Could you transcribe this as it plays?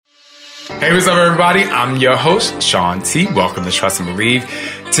Hey, what's up, everybody? I'm your host, Sean T. Welcome to Trust and Believe.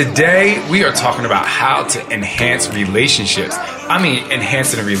 Today, we are talking about how to enhance relationships.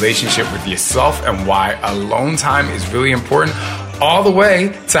 Enhancing a relationship with yourself and why alone time is really important, all the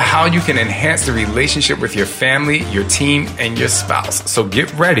way to how you can enhance the relationship with your family, your team, and your spouse. So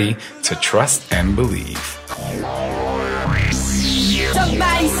get ready to trust and believe.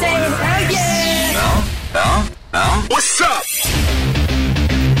 Somebody say hell yeah! No. What's up?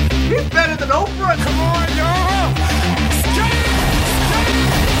 He's better than Oprah. Come on, y'all.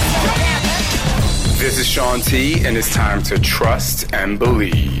 This is Sean T, and it's time to trust and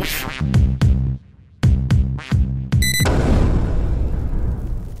believe.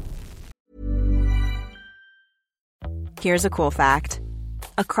 Here's a cool fact.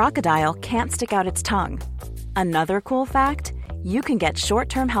 A crocodile can't stick out its tongue. Another cool fact, you can get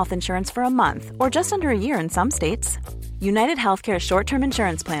short-term health insurance for a month or just under a year in some states. United Healthcare short-term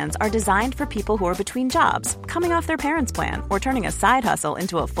insurance plans are designed for people who are between jobs, coming off their parents' plan, or turning a side hustle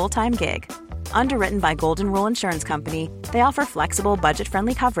into a full-time gig. Underwritten by Golden Rule Insurance Company, they offer flexible,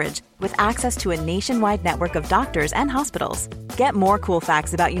 budget-friendly coverage with access to a nationwide network of doctors and hospitals. Get more cool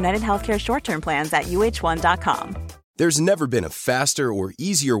facts about United Healthcare short-term plans at uh1.com. There's never been a faster or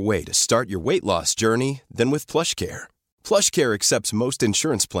easier way to start your weight loss journey than with PlushCare. PlushCare accepts most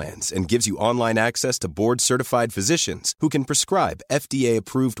insurance plans and gives you online access to board-certified physicians who can prescribe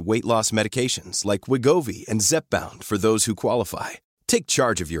FDA-approved weight loss medications like Wegovy and Zepbound for those who qualify. Take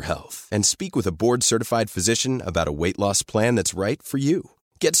charge of your health and speak with a board-certified physician about a weight loss plan that's right for you.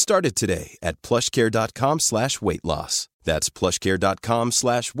 Get started today at plushcare.com/weight loss. That's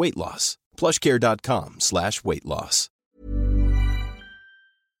plushcare.com/weight loss. plushcare.com/weight loss.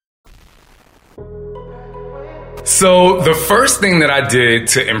 So the first thing that I did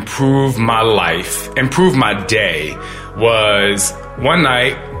to improve my life, improve my day, was one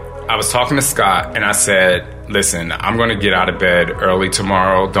night I was talking to Scott and I said, listen, I'm going to get out of bed early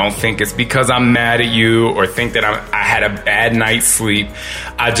tomorrow. Don't think it's because I'm mad at you or think that I had a bad night's sleep.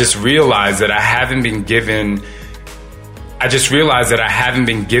 I just realized that I haven't been giving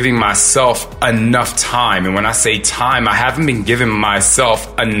myself enough time. And when I say time, I haven't been giving myself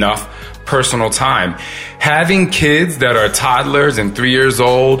enough personal time. Having kids that are toddlers and 3 years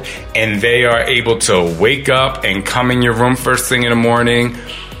old and they are able to wake up and come in your room first thing in the morning,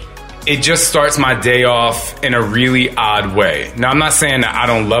 it just starts my day off in a really odd way. Now, I'm not saying that I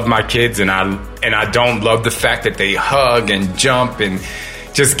don't love my kids and I don't love the fact that they hug and jump and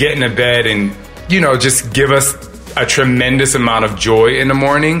just get into bed and, just give us a tremendous amount of joy in the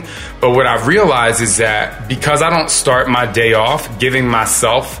morning. But what I've realized is that because I don't start my day off giving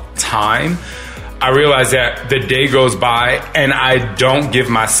myself time, I realize that the day goes by and I don't give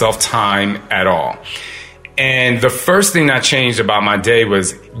myself time at all. And the first thing that changed about my day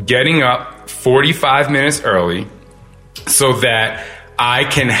was getting up 45 minutes early so that I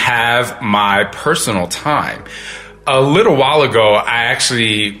can have my personal time. A little while ago, I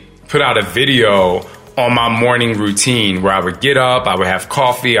actually put out a video on my morning routine where I would get up, I would have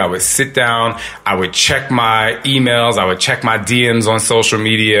coffee, I would sit down, I would check my emails, I would check my DMs on social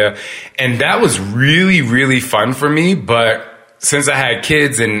media. And that was really, really fun for me. But since I had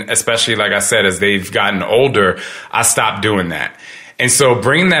kids, and especially, like I said, as they've gotten older, I stopped doing that. And so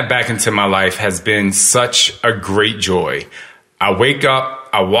bringing that back into my life has been such a great joy. I wake up,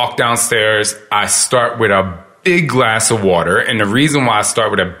 I walk downstairs, I start with a big glass of water. And the reason why I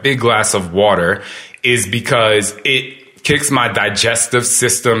start with a big glass of water is because it kicks my digestive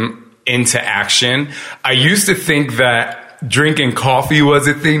system into action. I used to think that drinking coffee was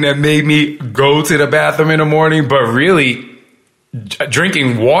a thing that made me go to the bathroom in the morning, but really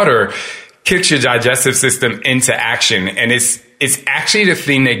drinking water kicks your digestive system into action. And it's actually the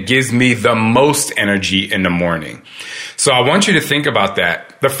thing that gives me the most energy in the morning. So I want you to think about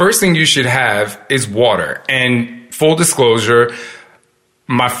that. The first thing you should have is water. And full disclosure,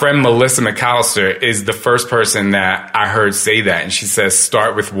 my friend Melissa McAllister is the first person that I heard say that. And she says,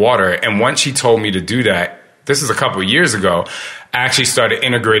 start with water. And once she told me to do that, this is a couple of years ago, I actually started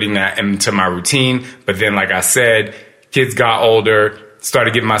integrating that into my routine. But then, like I said, kids got older,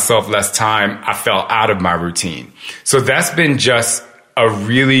 started giving myself less time. I fell out of my routine. So that's been just a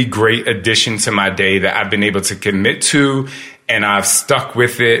really great addition to my day that I've been able to commit to, and I've stuck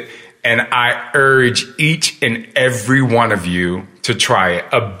with it. And I urge each and every one of you to try it.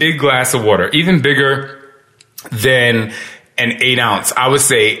 A big glass of water, even bigger than an 8 ounce. I would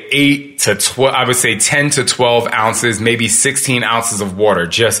say 10 to 12 ounces, maybe 16 ounces of water.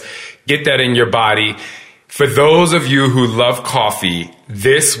 Just get that in your body. For those of you who love coffee,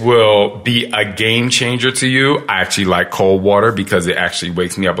 this will be a game changer to you. I actually like cold water because it actually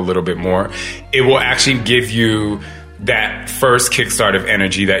wakes me up a little bit more. It will actually give you that first kickstart of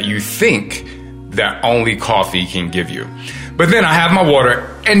energy that you think that only coffee can give you. But then I have my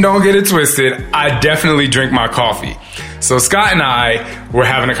water, and don't get it twisted, I definitely drink my coffee. So Scott and I were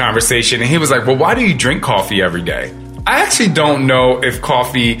having a conversation, and he was like, well, why do you drink coffee every day? I actually don't know if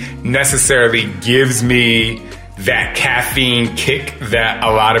coffee necessarily gives me that caffeine kick that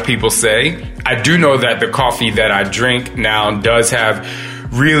a lot of people say. I do know that the coffee that I drink now does have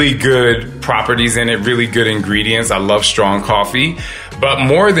really good properties in it, really good ingredients. I love strong coffee. But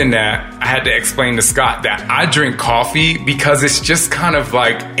more than that, I had to explain to Scott that I drink coffee because it's just kind of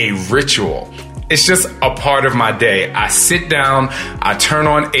like a ritual. It's just a part of my day. I sit down, I turn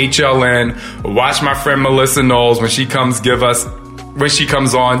on HLN, watch my friend Melissa Knowles when she comes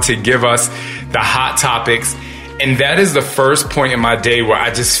on to give us the hot topics. And that is the first point in my day where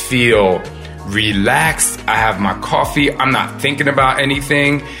I just feel relaxed. I have my coffee. I'm not thinking about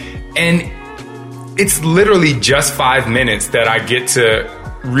anything. And it's literally just 5 minutes that I get to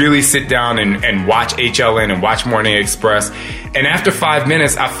really sit down and watch HLN and watch Morning Express. And after 5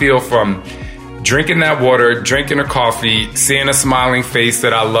 minutes, I feel from drinking that water, drinking a coffee, seeing a smiling face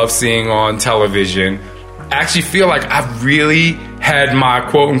that I love seeing on television, I actually feel like I've really had my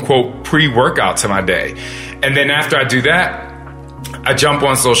quote unquote pre-workout to my day. And then after I do that, I jump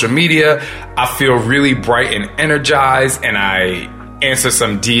on social media, I feel really bright and energized, and I answer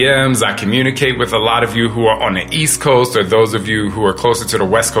some DMs. I communicate with a lot of you who are on the East Coast or those of you who are closer to the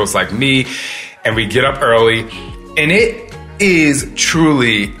West Coast like me, and we get up early. And it is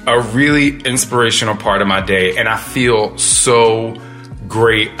truly a really inspirational part of my day, and I feel so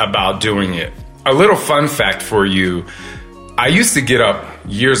great about doing it. A little fun fact for you, I used to get up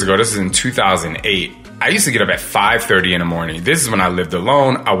years ago, this is in 2008, I used to get up at 5:30 in the morning. This is when I lived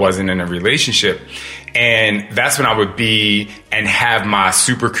alone, I wasn't in a relationship, and that's when I would be and have my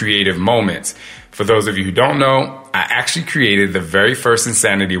super creative moments. For those of you who don't know, I actually created the very first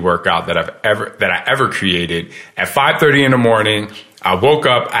insanity workout that I ever created at 5:30 in the morning. I woke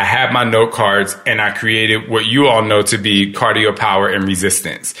up, I had my note cards, and I created what you all know to be cardio, power, and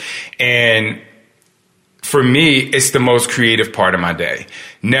resistance. And for me, it's the most creative part of my day.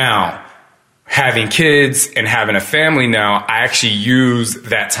 Now, having kids and having a family now, I actually use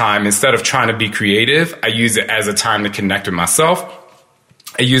that time, instead of trying to be creative, I use it as a time to connect with myself.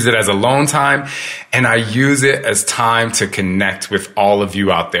 I use it as alone time, and I use it as time to connect with all of you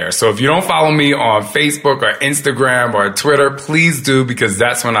out there. So if you don't follow me on Facebook or Instagram or Twitter, please do, because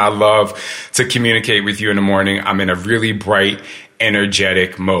that's when I love to communicate with you in the morning. I'm in a really bright,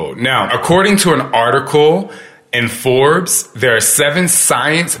 energetic mode. Now, according to an article in Forbes, there are 7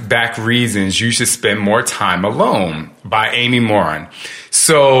 science-backed reasons you should spend more time alone by Amy Morin.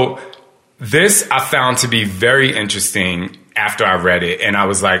 So this I found to be very interesting after I read it. And I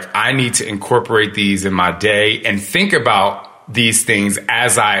was like, I need to incorporate these in my day and think about these things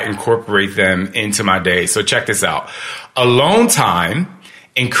as I incorporate them into my day. So check this out. Alone time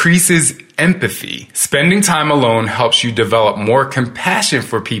increases empathy. Spending time alone helps you develop more compassion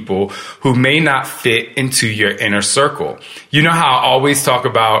for people who may not fit into your inner circle. You know how I always talk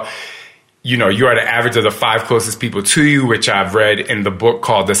about, you are the average of the 5 closest people to you, which I've read in the book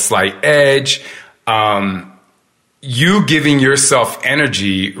called The Slight Edge. You giving yourself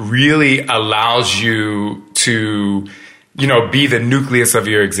energy really allows you to, be the nucleus of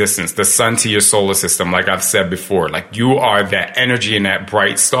your existence, the sun to your solar system, like I've said before. Like, you are that energy and that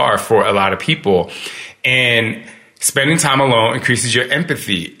bright star for a lot of people. And spending time alone increases your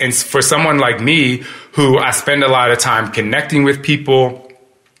empathy. And for someone like me, who I spend a lot of time connecting with people,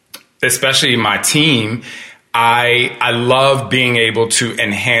 especially my team, I love being able to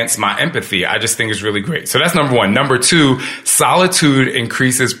enhance my empathy. I just think it's really great. So that's number 1. Number 2, solitude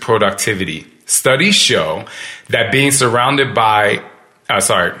increases productivity. Studies show being surrounded by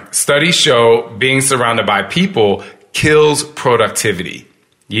people kills productivity.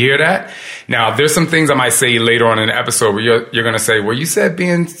 You hear that? Now, there's some things I might say later on in the episode where you're going to say, well, you said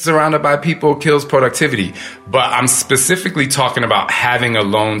being surrounded by people kills productivity. But I'm specifically talking about having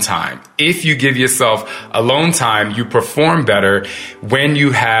alone time. If you give yourself alone time, you perform better when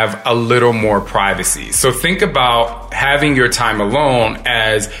you have a little more privacy. So think about having your time alone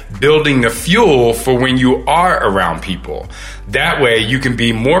as building the fuel for when you are around people. That way you can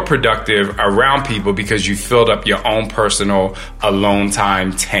be more productive around people because you filled up your own personal alone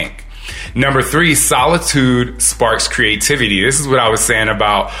time tank. Number 3, solitude sparks creativity. This is what I was saying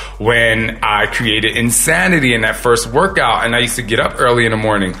about when I created Insanity in that first workout and I used to get up early in the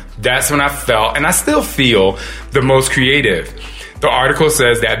morning. That's when I felt, and I still feel, the most creative. The article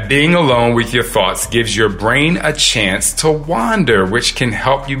says that being alone with your thoughts gives your brain a chance to wander, which can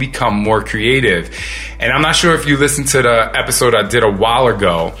help you become more creative. And I'm not sure if you listened to the episode I did a while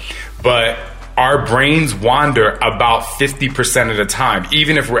ago, but our brains wander about 50% of the time.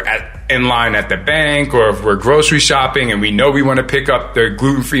 Even if we're in line at the bank or if we're grocery shopping and we know we want to pick up the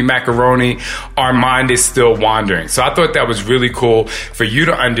gluten-free macaroni, our mind is still wandering. So I thought that was really cool for you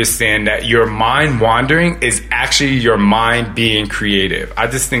to understand that your mind wandering is actually your mind being creative. I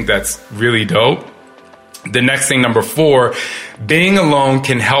just think that's really dope. The next thing, number 4, being alone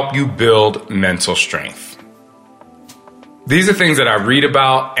can help you build mental strength. These are things that I read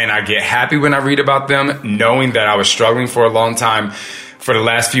about, and I get happy when I read about them, knowing that I was struggling for a long time for the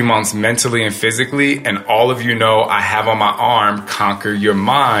last few months mentally and physically. And all of you know I have on my arm, Conquer Your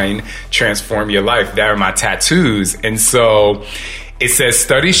Mind, Transform Your Life. That are my tattoos. And so it says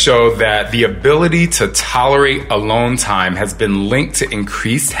studies show that the ability to tolerate alone time has been linked to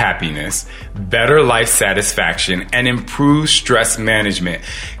increased happiness, better life satisfaction, and improved stress management.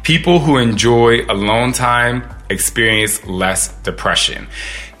 People who enjoy alone time experience less depression.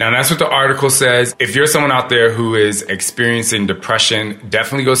 Now, that's what the article says. If you're someone out there who is experiencing depression,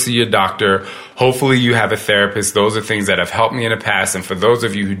 definitely go see your doctor. Hopefully you have a therapist. Those are things that have helped me in the past. And for those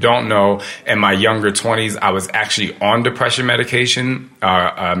of you who don't know, in my younger 20s, I was actually on depression medication,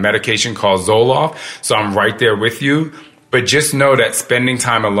 a medication called Zoloft. So I'm right there with you. But just know that spending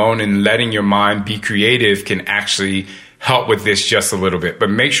time alone and letting your mind be creative can actually help with this just a little bit.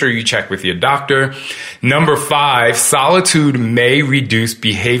 But make sure you check with your doctor. Number 5, solitude may reduce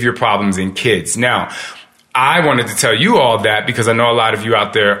behavior problems in kids. Now, I wanted to tell you all that because I know a lot of you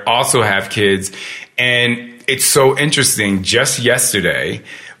out there also have kids. And it's so interesting. Just yesterday,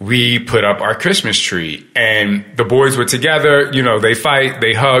 we put up our Christmas tree and the boys were together. You know, they fight,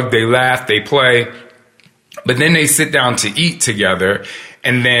 they hug, they laugh, they play. But then they sit down to eat together.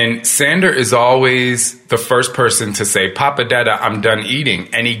 And then Sander is always the first person to say, Papa, Dada, I'm done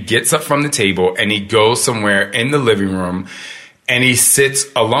eating. And he gets up from the table and he goes somewhere in the living room and he sits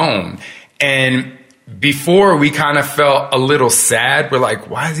alone. And before we kind of felt a little sad. We're like,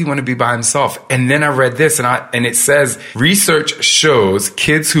 why does he want to be by himself? And then I read this and it says, research shows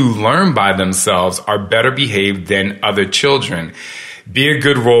kids who learn by themselves are better behaved than other children. Be a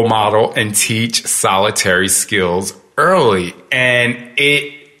good role model and teach solitary skills early. And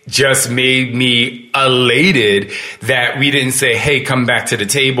it just made me elated that we didn't say, hey, come back to the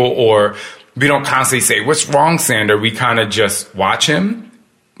table, or we don't constantly say, what's wrong, Sander? We kind of just watch him,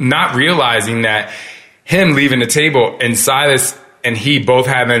 not realizing that him leaving the table and Silas and he both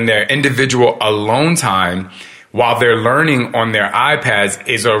having their individual alone time while they're learning on their iPads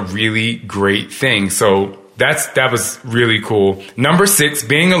is a really great thing. So that was really cool. Number 6,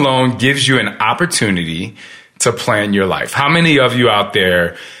 being alone gives you an opportunity to plan your life. How many of you out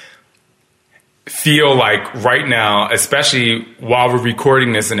there feel like right now, especially while we're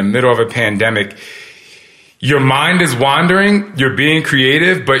recording this in the middle of a pandemic, your mind is wandering, you're being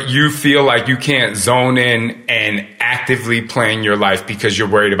creative, but you feel like you can't zone in and actively plan your life because you're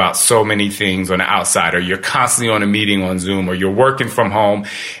worried about so many things on the outside, or you're constantly on a meeting on Zoom, or you're working from home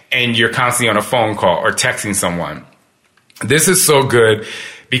and you're constantly on a phone call or texting someone. This is so good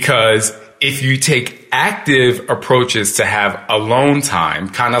because if you take active approaches to have alone time,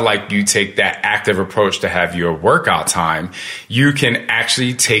 kind of like you take that active approach to have your workout time, you can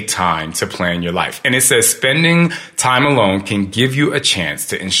actually take time to plan your life. And it says spending time alone can give you a chance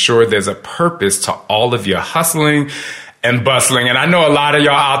to ensure there's a purpose to all of your hustling and bustling. And I know a lot of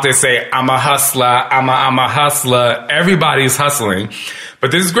y'all out there say, I'm a hustler, I'm a hustler. Everybody's hustling.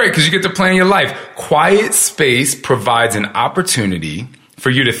 But this is great because you get to plan your life. Quiet space provides an opportunity for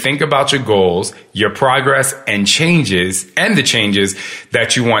you to think about your goals, your progress, and the changes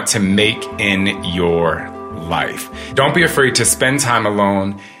that you want to make in your life. Don't be afraid to spend time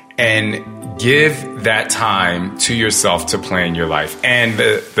alone and give that time to yourself to plan your life. And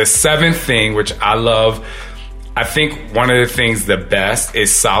the 7th thing, which I love, I think one of the things the best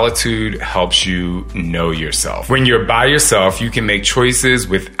is solitude helps you know yourself. When you're by yourself, you can make choices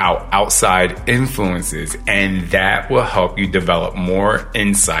without outside influences, and that will help you develop more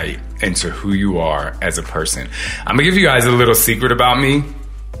insight into who you are as a person. I'm gonna give you guys a little secret about me.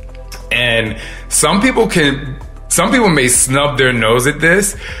 And some people may snub their nose at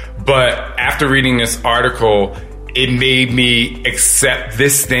this, but after reading this article, it made me accept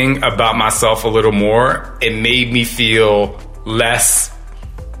this thing about myself a little more. It made me feel less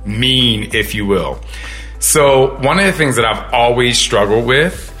mean, if you will. So one of the things that I've always struggled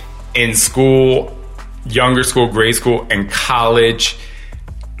with in school, younger school, grade school, and college,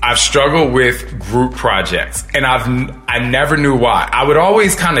 I've struggled with group projects, and I never knew why. I would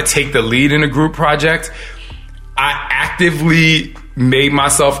always kind of take the lead in a group project. I actively made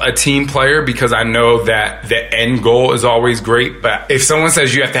myself a team player because I know that the end goal is always great. But if someone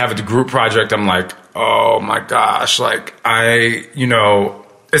says you have to have a group project, I'm like, oh my gosh, like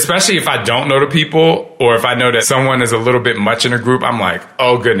especially if I don't know the people, or if I know that someone is a little bit much in a group, I'm like,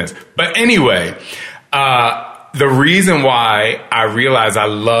 oh goodness. But anyway, the reason why I realize I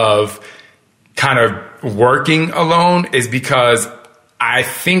love kind of working alone is because I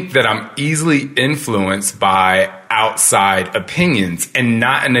think that I'm easily influenced by outside opinions, and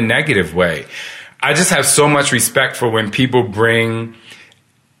not in a negative way. I just have so much respect for when people bring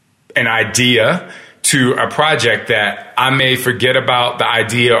an idea to a project that I may forget about the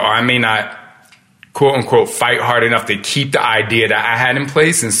idea, or I may not, quote unquote, fight hard enough to keep the idea that I had in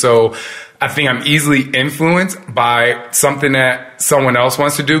place. And so I think I'm easily influenced by something that someone else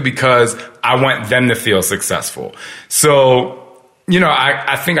wants to do because I want them to feel successful. So,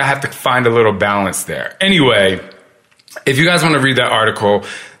 I think I have to find a little balance there. Anyway, if you guys want to read that article,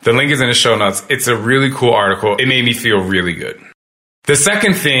 the link is in the show notes. It's a really cool article. It made me feel really good. The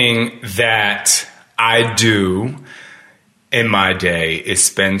second thing that I do in my day is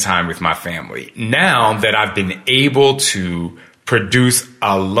spend time with my family. Now that I've been able to produce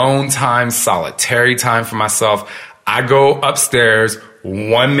alone time, solitary time for myself, I go upstairs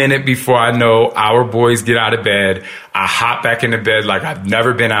 1 minute before I know our boys get out of bed. I hop back into bed like I've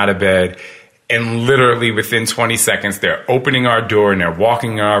never been out of bed. And literally within 20 seconds, they're opening our door and they're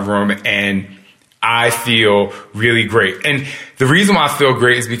walking in our room, and I feel really great. And the reason why I feel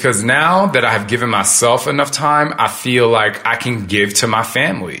great is because now that I have given myself enough time, I feel like I can give to my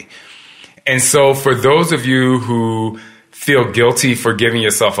family. And so for those of you who feel guilty for giving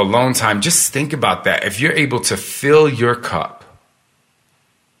yourself alone time, just think about that. If you're able to fill your cup,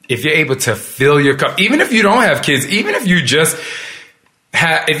 even if you don't have kids, even if you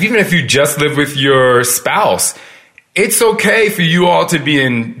just live with your spouse, it's okay for you all to be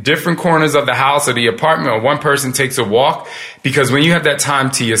in different corners of the house or the apartment, or one person takes a walk, because when you have that time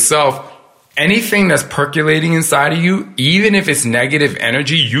to yourself, anything that's percolating inside of you, even if it's negative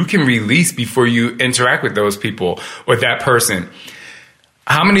energy, you can release before you interact with those people or that person.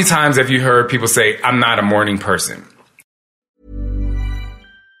 How many times have you heard people say, I'm not a morning person?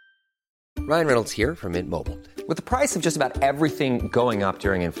 Ryan Reynolds here from Mint Mobile. With the price of just about everything going up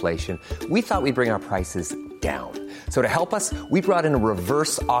during inflation, we thought we'd bring our prices down. So to help us, we brought in a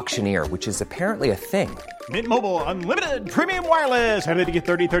reverse auctioneer, which is apparently a thing. Mint Mobile Unlimited Premium Wireless. How to get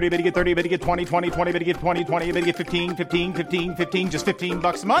 30, 30, bit to get 30, bit to get 20, 20, 20, bit to get 20, 20, bit to get 15, 15, 15, 15, just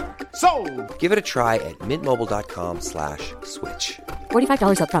 $15 a month? Sold! Give it a try at mintmobile.com/switch.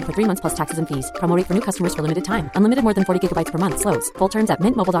 $45 up front for 3 months plus taxes and fees. Promo rate for new customers for limited time. Unlimited more than 40 gigabytes per month. Slows full terms at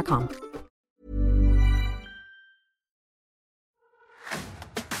mintmobile.com.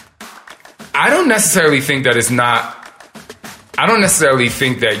 I don't necessarily think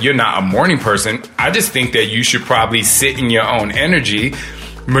that you're not a morning person. I just think that you should probably sit in your own energy,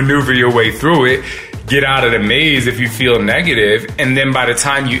 maneuver your way through it, get out of the maze if you feel negative, and then by the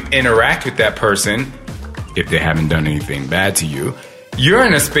time you interact with that person, if they haven't done anything bad to you, you're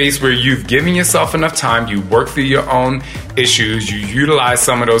in a space where you've given yourself enough time, you work through your own issues, you utilize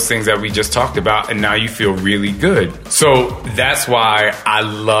some of those things that we just talked about, and now you feel really good. So that's why I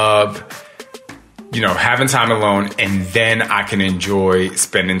love having time alone, and then I can enjoy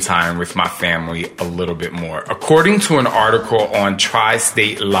spending time with my family a little bit more. According to an article on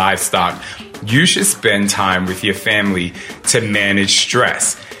Tri-State Livestock, you should spend time with your family to manage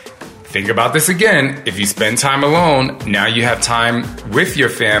stress. Think about this again. If you spend time alone, now you have time with your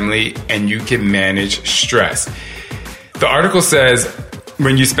family and you can manage stress. The article says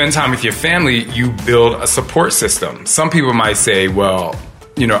when you spend time with your family, you build a support system. Some people might say, well,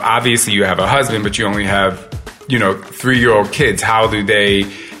 obviously you have a husband, but you only have, 3-year-old kids. How do they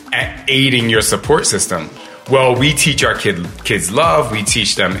aid in your support system? Well, we teach our kids love. We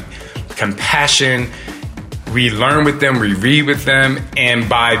teach them compassion. We learn with them. We read with them. And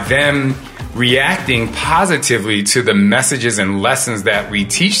by them reacting positively to the messages and lessons that we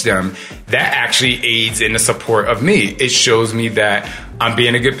teach them, that actually aids in the support of me. It shows me that I'm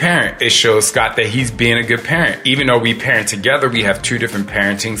being a good parent. It shows Scott that he's being a good parent. Even though we parent together, we have 2 different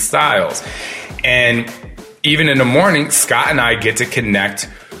parenting styles. And even in the morning, Scott and I get to connect,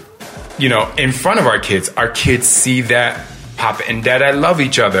 in front of our kids. Our kids see that Papa and Dada love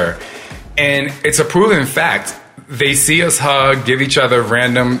each other. And it's a proven fact they see us hug, give each other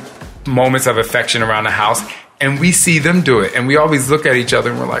random moments of affection around the house, and we see them do it. And we always look at each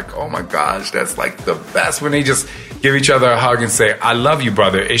other and we're like, oh my gosh, that's like the best when they just give each other a hug and say, I love you,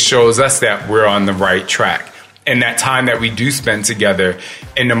 brother. It shows us that we're on the right track. And that time that we do spend together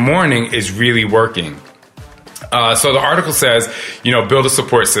in the morning is really working. So the article says, build a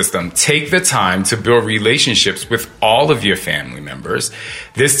support system. Take the time to build relationships with all of your family members.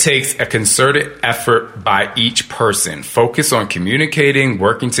 This takes a concerted effort by each person. Focus on communicating,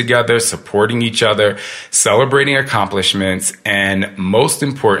 working together, supporting each other, celebrating accomplishments, and most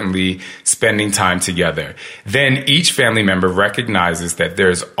importantly, spending time together. Then each family member recognizes that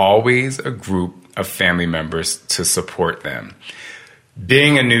there's always a group of family members to support them.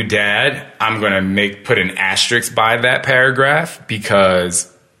 Being a new dad, I'm going to put an asterisk by that paragraph,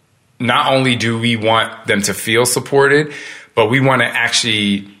 because not only do we want them to feel supported, but we want to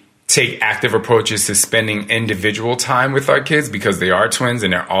actually take active approaches to spending individual time with our kids, because they are twins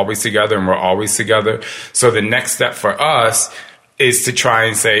and they're always together and we're always together. So the next step for us is to try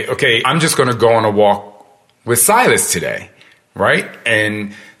and say, okay, I'm just going to go on a walk with Silas today, right?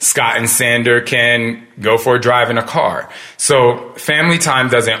 And Scott and Sander can go for a drive in a car. So family time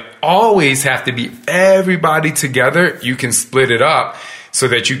doesn't always have to be everybody together. You can split it up so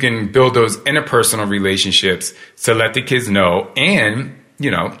that you can build those interpersonal relationships to let the kids know, and,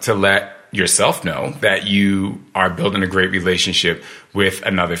 to let yourself know that you are building a great relationship with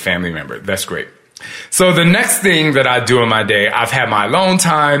another family member. That's great. So the next thing that I do in my day, I've had my alone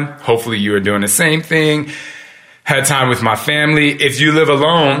time. Hopefully you are doing the same thing. Had time with my family. If you live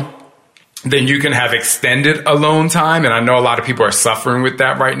alone, then you can have extended alone time. And I know a lot of people are suffering with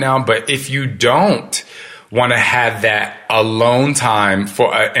that right now. But if you don't want to have that alone time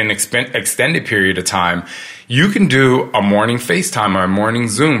for an extended period of time, you can do a morning FaceTime or a morning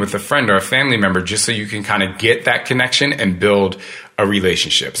Zoom with a friend or a family member, just so you can kind of get that connection and build a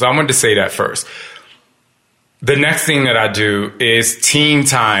relationship. So I wanted to say that first. The next thing that I do is team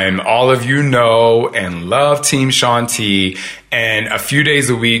time. All of you know and love Team Shaun T. And a few days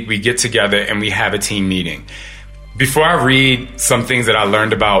a week, we get together and we have a team meeting. Before I read some things that I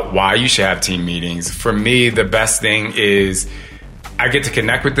learned about why you should have team meetings, for me, the best thing is I get to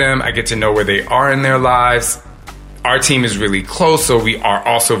connect with them. I get to know where they are in their lives. Our team is really close, so we are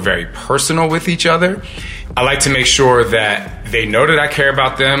also very personal with each other. I like to make sure that they know that I care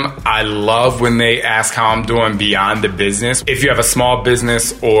about them. I love when they ask how I'm doing beyond the business. If you have a small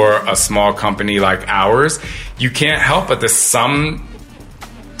business or a small company like ours, you can't help but in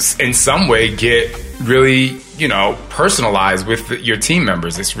some way get really, personalized with your team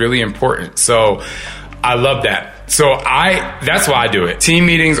members. It's really important. So I love that. So that's why I do it. Team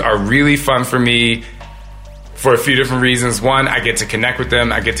meetings are really fun for me for a few different reasons. One, I get to connect with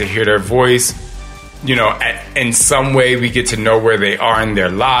them. I get to hear their voice. In some way, we get to know where they are in their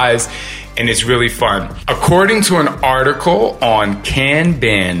lives, and it's really fun. According to an article on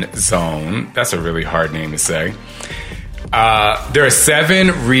Kanban Zone, that's a really hard name to say, there are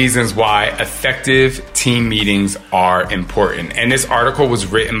 7 reasons why effective team meetings are important. And this article was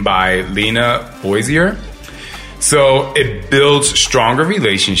written by Lena Boisier. So it builds stronger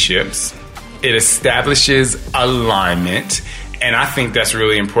relationships. It establishes alignment. And I think that's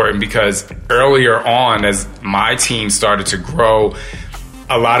really important, because earlier on, as my team started to grow,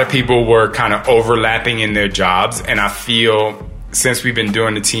 a lot of people were kind of overlapping in their jobs. And I feel since we've been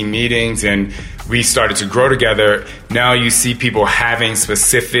doing the team meetings and we started to grow together, now you see people having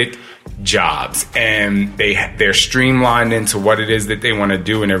specific jobs and they're streamlined into what it is that they want to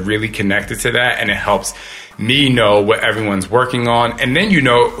do, and they're really connected to that. And it helps me know what everyone's working on. And then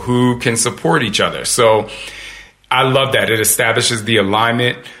who can support each other. So I love that. It establishes the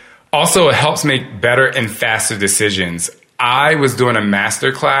alignment. Also, it helps make better and faster decisions. I was doing a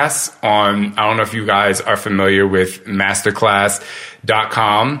masterclass on, I don't know if you guys are familiar with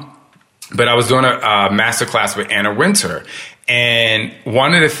masterclass.com, but I was doing a masterclass with Anna Winter. And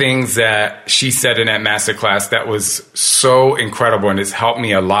one of the things that she said in that masterclass that was so incredible, and it's helped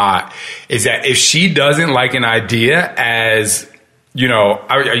me a lot, is that if she doesn't like an idea as,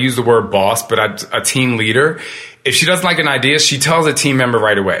 I use the word boss, but a team leader, if she doesn't like an idea, she tells a team member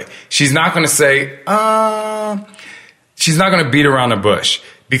right away. She's not going to say, she's not going to beat around the bush,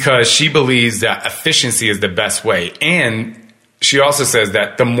 because she believes that efficiency is the best way. And she also says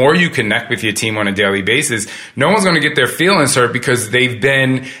that the more you connect with your team on a daily basis, no one's going to get their feelings hurt, because they've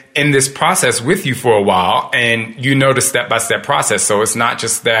been in this process with you for a while and the step-by-step process. So it's not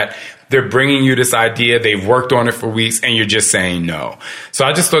just that they're bringing you this idea, they've worked on it for weeks, and you're just saying no. So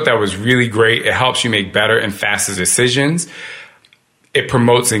I just thought that was really great. It helps you make better and faster decisions. It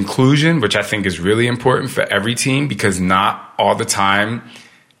promotes inclusion, which I think is really important for every team, because not all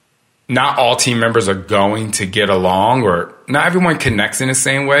team members are going to get along, or not everyone connects in the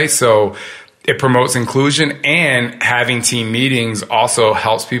same way. So it promotes inclusion, and having team meetings also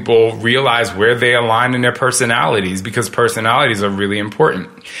helps people realize where they align in their personalities, because personalities are really important.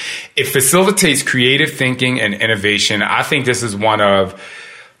 It facilitates creative thinking and innovation. I think this is one of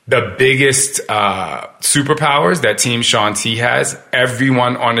the biggest superpowers that Team Shaun T has.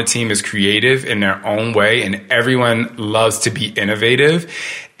 Everyone on the team is creative in their own way, and everyone loves to be innovative.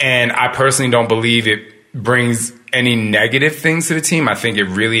 And I personally don't believe it brings any negative things to the team. I think it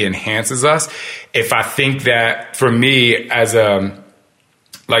really enhances us. If I think that, for me, as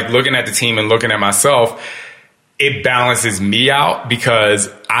looking at the team and looking at myself, it balances me out, because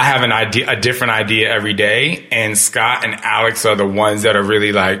I have a different idea every day, and Scott and Alex are the ones that are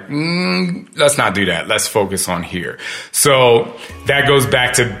really like, let's not do that. Let's focus on here. So that goes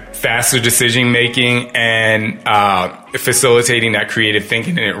back to faster decision making and facilitating that creative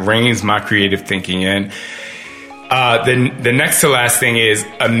thinking, and it reins my creative thinking in. The next to last thing is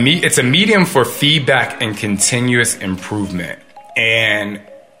it's a medium for feedback and continuous improvement. And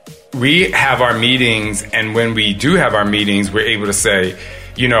we have our meetings, and when we do have our meetings, we're able to say,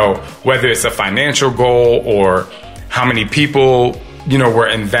 whether it's a financial goal or how many people, were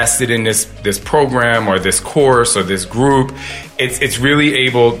invested in this program or this course or this group, it's really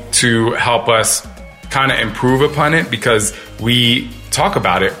able to help us kind of improve upon it, because we talk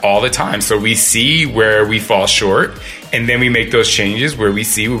about it all the time. So we see where we fall short, and then we make those changes where we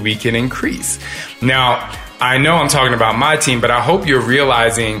see where we can increase. Now, I know I'm talking about my team, but I hope you're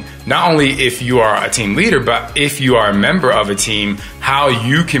realizing, not only if you are a team leader, but if you are a member of a team, how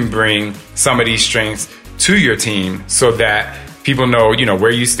you can bring some of these strengths to your team, so that people know, where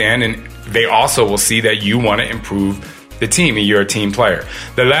you stand, and they also will see that you want to improve the team and you're a team player.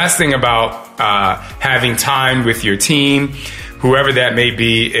 The last thing about having time with your team, whoever that may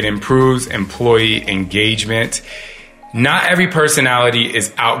be, it improves employee engagement. Not every personality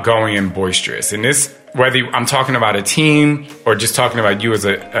is outgoing and boisterous. And this, whether I'm talking about a team or just talking about you as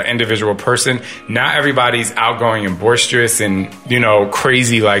an individual person, not everybody's outgoing and boisterous and,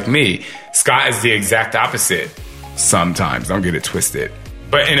 crazy like me. Scott is the exact opposite. Sometimes, don't get it twisted.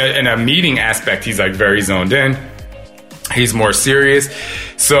 But in a meeting aspect, he's like very zoned in. He's more serious.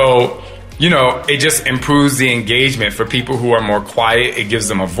 So, it just improves the engagement for people who are more quiet. It gives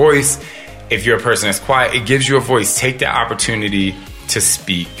them a voice. If you're a person that's quiet, it gives you a voice. Take the opportunity to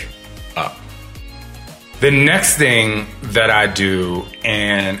speak up. The next thing that I do,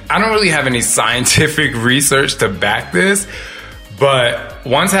 and I don't really have any scientific research to back this, but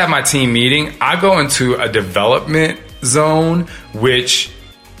once I have my team meeting, I go into a development zone, which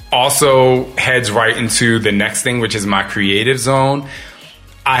also heads right into the next thing, which is my creative zone.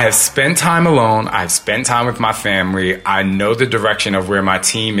 I have spent time alone. I've spent time with my family. I know the direction of where my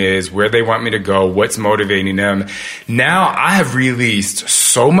team is, where they want me to go, what's motivating them. Now I have released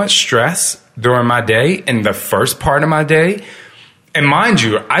so much stress during my day, in the first part of my day. And mind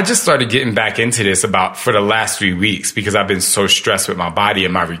you, I just started getting back into this for the last 3 weeks, because I've been so stressed with my body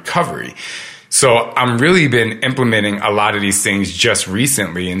and my recovery. So I'm really been implementing a lot of these things just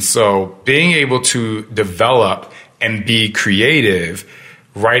recently. And so being able to develop and be creative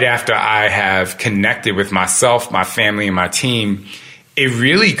right after I have connected with myself, my family, and my team, it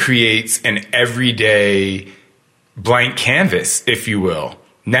really creates an everyday blank canvas, if you will.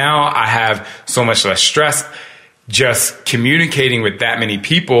 Now I have so much less stress just communicating with that many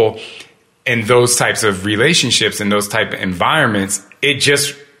people in those types of relationships and those type of environments. It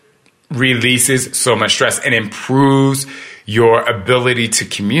just releases so much stress and improves your ability to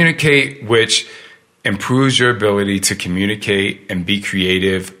communicate, which improves your ability to communicate and be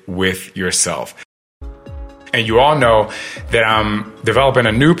creative with yourself. And you all know that I'm developing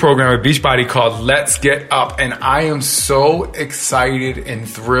a new program at Beachbody called Let's Get Up. And I am so excited and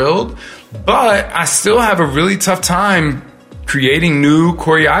thrilled, but I still have a really tough time creating new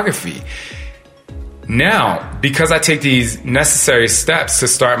choreography. Now, because I take these necessary steps to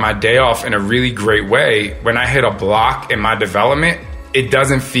start my day off in a really great way, when I hit a block in my development, it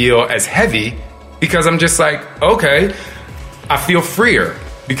doesn't feel as heavy, because I'm just like, okay, I feel freer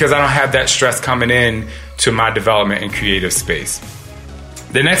because I don't have that stress coming in to my development and creative space.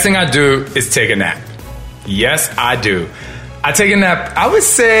 The next thing I do is take a nap. Yes, I do. I take a nap, I would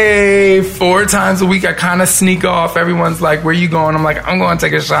say 4 times a week. I kind of sneak off. Everyone's like, where you going? I'm like, I'm going to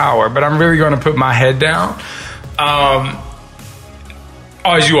take a shower, but I'm really going to put my head down.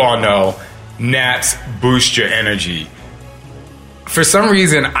 As you all know, naps boost your energy. For some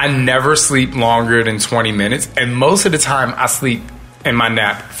reason, I never sleep longer than 20 minutes. And most of the time I sleep in my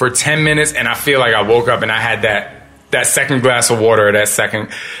nap for 10 minutes, and I feel like I woke up and I had that second glass of water, or that second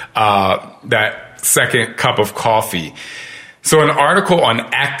cup of coffee. So an article on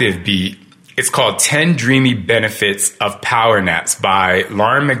ActiveBeat, it's called 10 Dreamy Benefits of Power Naps by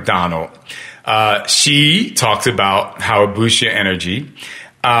Lauren McDonald. She talks about how it boosts your energy.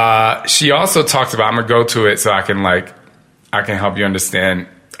 She also talks about, I'm going to go to it so I can help you understand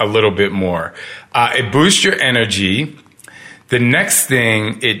a little bit more. It boosts your energy. The next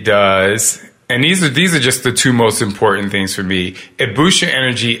thing it does, and these are just the two most important things for me. It boosts your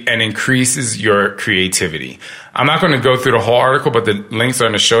energy and increases your creativity. I'm not going to go through the whole article, but the links are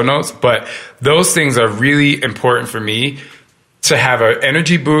in the show notes. But those things are really important for me to have an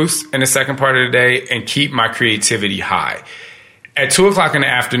energy boost in the second part of the day and keep my creativity high. At 2:00 in the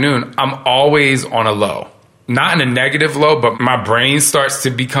afternoon, I'm always on a low. Not in a negative low, but my brain starts to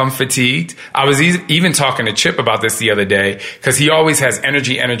become fatigued. I was even talking to Chip about this the other day, because he always has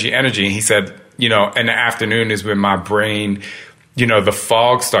energy. And he said, in the afternoon is when my brain, the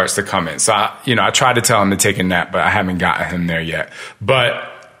fog starts to come in. So, I tried to tell him to take a nap, but I haven't gotten him there yet.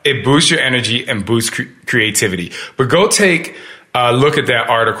 But it boosts your energy and boosts creativity. But go take a look at that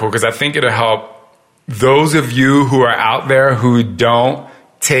article, because I think it'll help those of you who are out there who don't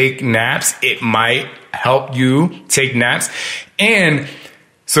take naps. It might help you take naps. And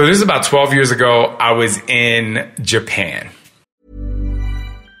so this is about 12 years ago. I was in Japan.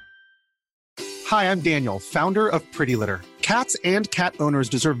 Hi, I'm Daniel, founder of Pretty Litter. Cats and cat owners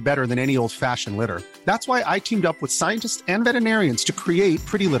deserve better than any old-fashioned litter. That's why I teamed up with scientists and veterinarians to create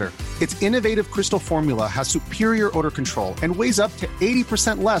Pretty Litter. Its innovative crystal formula has superior odor control and weighs up to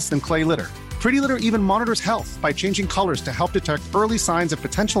 80% less than clay litter. Pretty Litter even monitors health by changing colors to help detect early signs of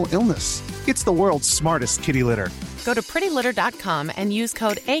potential illness. It's the world's smartest kitty litter. Go to prettylitter.com and use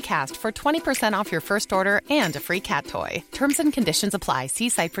code ACAST for 20% off your first order and a free cat toy. Terms and conditions apply. See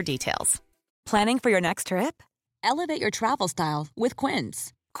site for details. Planning for your next trip? Elevate your travel style with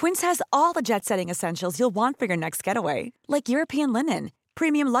Quince. Quince has all the jet-setting essentials you'll want for your next getaway, like European linen,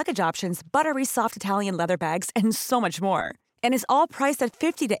 premium luggage options, buttery soft Italian leather bags, and so much more. And is all priced at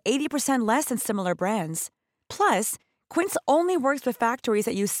 50 to 80% less than similar brands. Plus, Quince only works with factories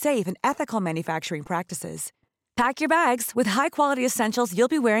that use safe and ethical manufacturing practices. Pack your bags with high-quality essentials you'll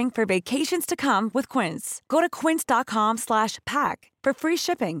be wearing for vacations to come with Quince. Go to quince.com/pack for free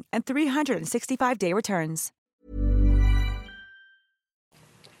shipping and 365-day returns.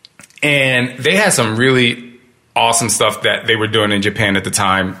 And they had some really awesome stuff that they were doing in Japan at the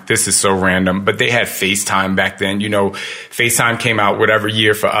time. This is so random, but they had FaceTime back then. FaceTime came out whatever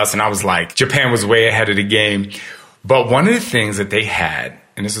year for us, and I was like, Japan was way ahead of the game. But one of the things that they had,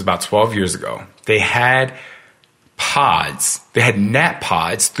 and this was about 12 years ago, they had pods. They had nap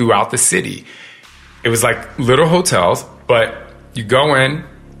pods throughout the city. It was like little hotels, but you go in,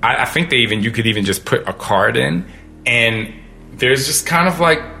 I think you could even just put a card in, and there's just kind of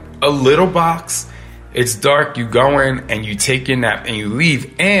like a little box. It's dark. You go in and you take your nap and you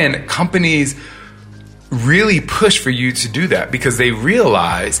leave. And companies really push for you to do that, because they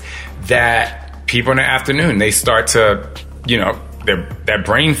realize that people in the afternoon, they start to, their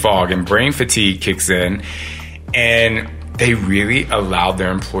brain fog and brain fatigue kicks in, and they really allowed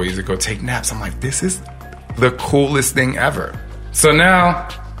their employees to go take naps. I'm like, this is the coolest thing ever. So now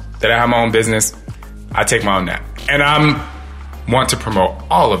that I have my own business, I take my own nap. And I want to promote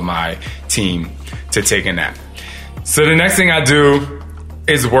all of my team to take a nap. So the next thing I do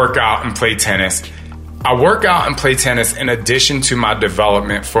is work out and play tennis. I work out and play tennis in addition to my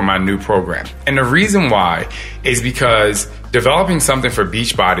development for my new program. And the reason why is because developing something for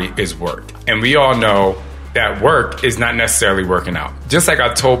Beachbody is work. And we all know that work is not necessarily working out. Just like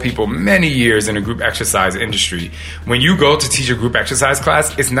I told people many years in the group exercise industry, when you go to teach a group exercise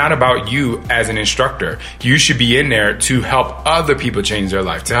class, it's not about you as an instructor. You should be in there to help other people change their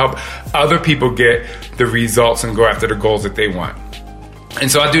life, to help other people get the results and go after the goals that they want.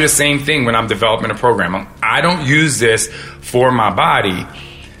 And so I do the same thing when I'm developing a program. I don't use this for my body.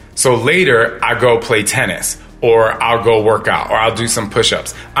 So later I go play tennis, or I'll go work out, or I'll do some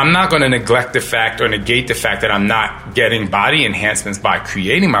push-ups. I'm not going to neglect the fact or negate the fact that I'm not getting body enhancements by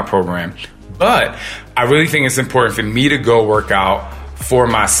creating my program. But I really think it's important for me to go work out for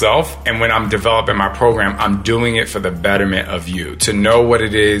myself. And when I'm developing my program, I'm doing it for the betterment of you, to know what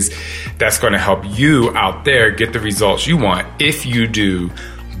it is that's going to help you out there get the results you want if you do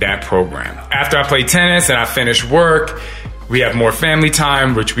that program. After I play tennis and I finish work, we have more family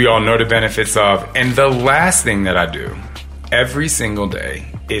time, which we all know the benefits of. And the last thing that I do every single day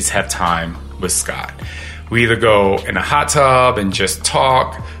is have time with Scott. We either go in a hot tub and just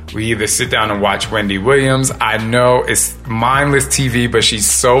talk. We either sit down and watch Wendy Williams. I know it's mindless TV, but she's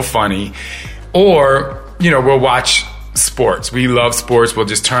so funny. Or, we'll watch sports. We love sports. We'll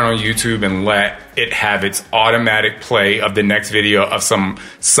just turn on YouTube and let it have its automatic play of the next video of some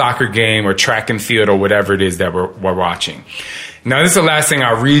soccer game or track and field or whatever it is that we're watching. Now, this is the last thing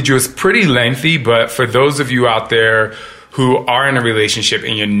I'll read you. It's pretty lengthy, but for those of you out there who are in a relationship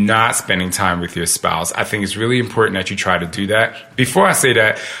and you're not spending time with your spouse, I think it's really important that you try to do that. Before I say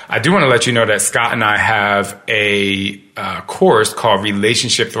that, I do want to let you know that Scott and I have a course called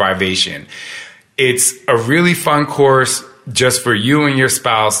Relationship Thrivation. It's a really fun course just for you and your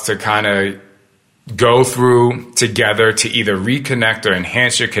spouse to kind of go through together to either reconnect or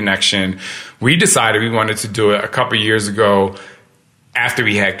enhance your connection. We decided we wanted to do it a couple years ago after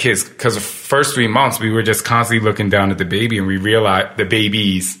we had kids, because the first 3 months we were just constantly looking down at the baby, and we realized the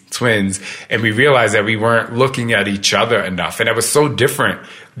babies, twins, and we realized that we weren't looking at each other enough. And it was so different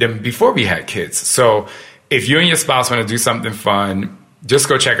than before we had kids. So if you and your spouse want to do something fun, just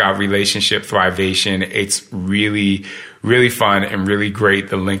go check out Relationship Thrivation. It's really, really fun and really great.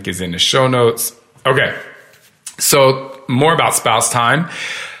 The link is in the show notes. Okay, so more about spouse time.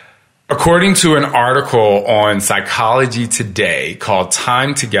 According to an article on Psychology Today called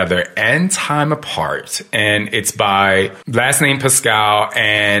Time Together and Time Apart, and it's by last name Pascal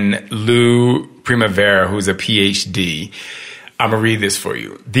and Lou Primavera, who's a PhD. I'm going to read this for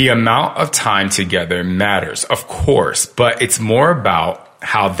you. The amount of time together matters, of course, but it's more about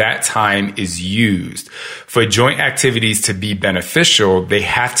how that time is used. For joint activities to be beneficial, they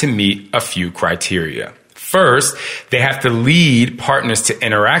have to meet a few criteria. First, they have to lead partners to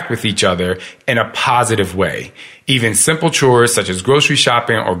interact with each other in a positive way. Even simple chores such as grocery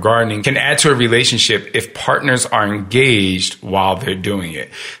shopping or gardening can add to a relationship if partners are engaged while they're doing it.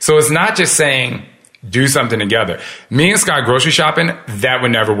 So it's not just saying, do something together. Me and Scott grocery shopping, that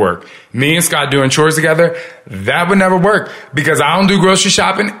would never work. Me and Scott doing chores together, that would never work, because I don't do grocery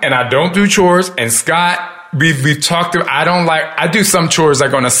shopping and I don't do chores. And Scott, we've talked to, I do some chores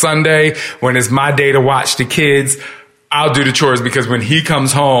like on a Sunday when it's my day to watch the kids. I'll do the chores because when he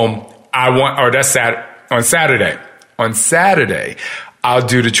comes home, on Saturday, I'll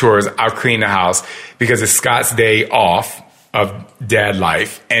do the chores. I'll clean the house because it's Scott's day off of dad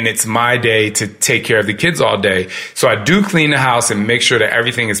life, and it's my day to take care of the kids all day. So I do clean the house and make sure that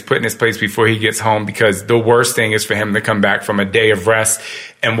everything is put in its place before he gets home, because the worst thing is for him to come back from a day of rest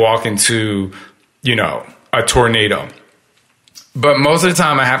and walk into, a tornado. But most of the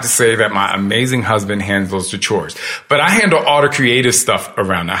time I have to say that my amazing husband handles the chores. But I handle all the creative stuff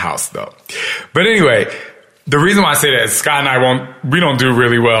around the house though. But anyway, the reason why I say that is Scott and I we don't do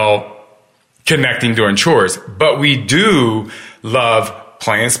really well connecting during chores, but we do love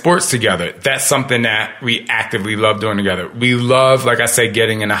playing sports together. That's something that we actively love doing together. We love, like I said,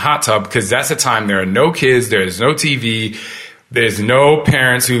 getting in a hot tub, because that's a time there are no kids, there's no TV, there's no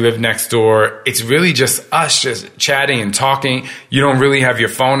parents who live next door. It's really just us just chatting and talking. You don't really have your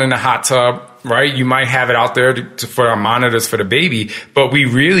phone in the hot tub, right? You might have it out there for our monitors for the baby, but we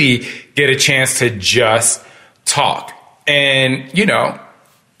really get a chance to just talk. And,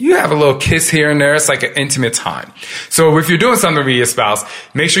 you have a little kiss here and there. It's like an intimate time. So if you're doing something with your spouse,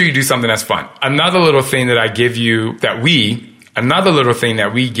 make sure you do something that's fun. Another little thing that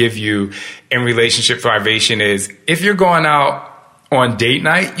we give you in Relationship Thrivation is, if you're going out on date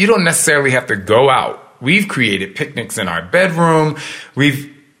night, you don't necessarily have to go out. We've created picnics in our bedroom. We've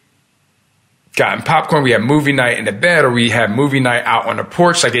gotten popcorn. We have movie night in the bed, or we have movie night out on the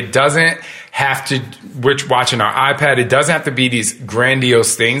porch. Like, it doesn't have to, we're watching our iPad. It doesn't have to be these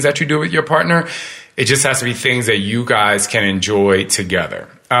grandiose things that you do with your partner. It just has to be things that you guys can enjoy together.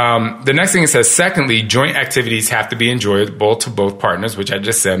 The next thing it says, secondly, joint activities have to be enjoyable to both partners, which I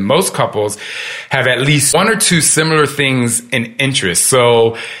just said. Most couples have at least one or two similar things in interest,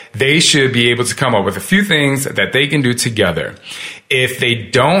 so they should be able to come up with a few things that they can do together. If they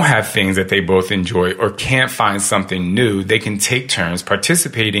don't have things that they both enjoy or can't find something new, they can take turns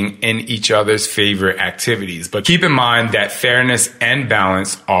participating in each other's favorite activities. But keep in mind that fairness and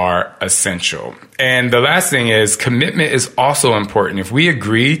balance are essential. And the last thing is, commitment is also important. If we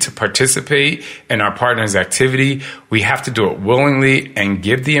agree to participate in our partner's activity, we have to do it willingly and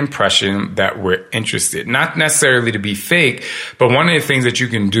give the impression that we're interested. Not necessarily to be fake, but one of the things that you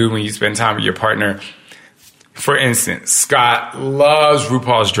can do when you spend time with your partner, for instance, Scott loves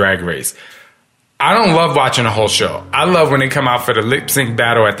RuPaul's Drag Race. I don't love watching the whole show. I love when they come out for the lip sync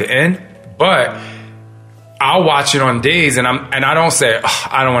battle at the end, but I'll watch it on days and I don't say,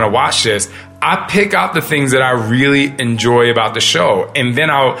 I don't want to watch this. I pick out the things that I really enjoy about the show, and then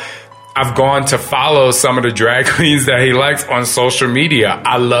I'll I've gone to follow some of the drag queens that he likes on social media.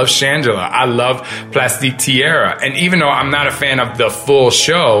 I love Shangela. I love Plastique Tiara. And even though I'm not a fan of the full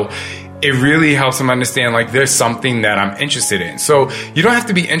show, it really helps him understand, like, there's something that I'm interested in. So you don't have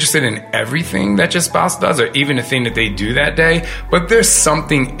to be interested in everything that your spouse does or even the thing that they do that day, but there's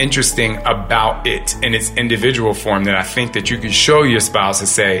something interesting about it in its individual form that I think that you can show your spouse and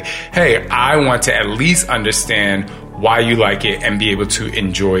say, hey, I want to at least understand why you like it and be able to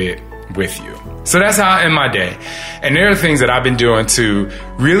enjoy it with you. So that's how I end my day. And there are things that I've been doing to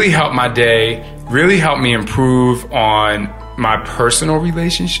really help my day, really help me improve on my personal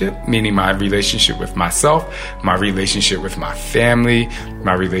relationship, meaning my relationship with myself, my relationship with my family,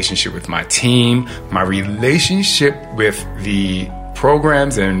 my relationship with my team, my relationship with the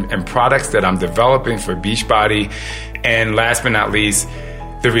programs and products that I'm developing for Beachbody, and last but not least,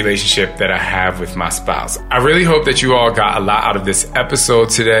 the relationship that I have with my spouse. I really hope that you all got a lot out of this episode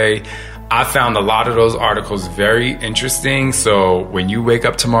today. I found a lot of those articles very interesting. So when you wake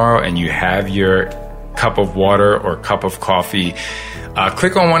up tomorrow and you have your cup of water or cup of coffee,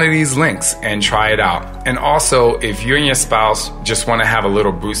 click on one of these links and try it out. And also, if you and your spouse just want to have a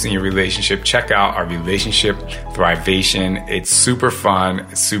little boost in your relationship, check out our Relationship Thrivation. It's super fun,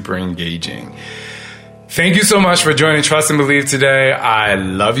 it's super engaging. Thank you so much for joining Trust and Believe today. I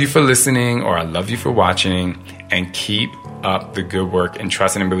love you for listening, or I love you for watching, and keep up the good work and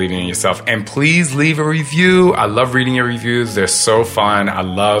trusting and believing in yourself. And please leave a review. I love reading your reviews. They're so fun. I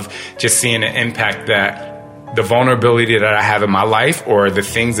love just seeing the impact that the vulnerability that I have in my life, or the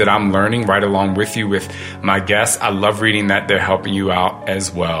things that I'm learning right along with you with my guests. I love reading that they're helping you out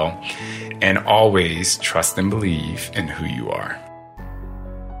as well. And always trust and believe in who you are.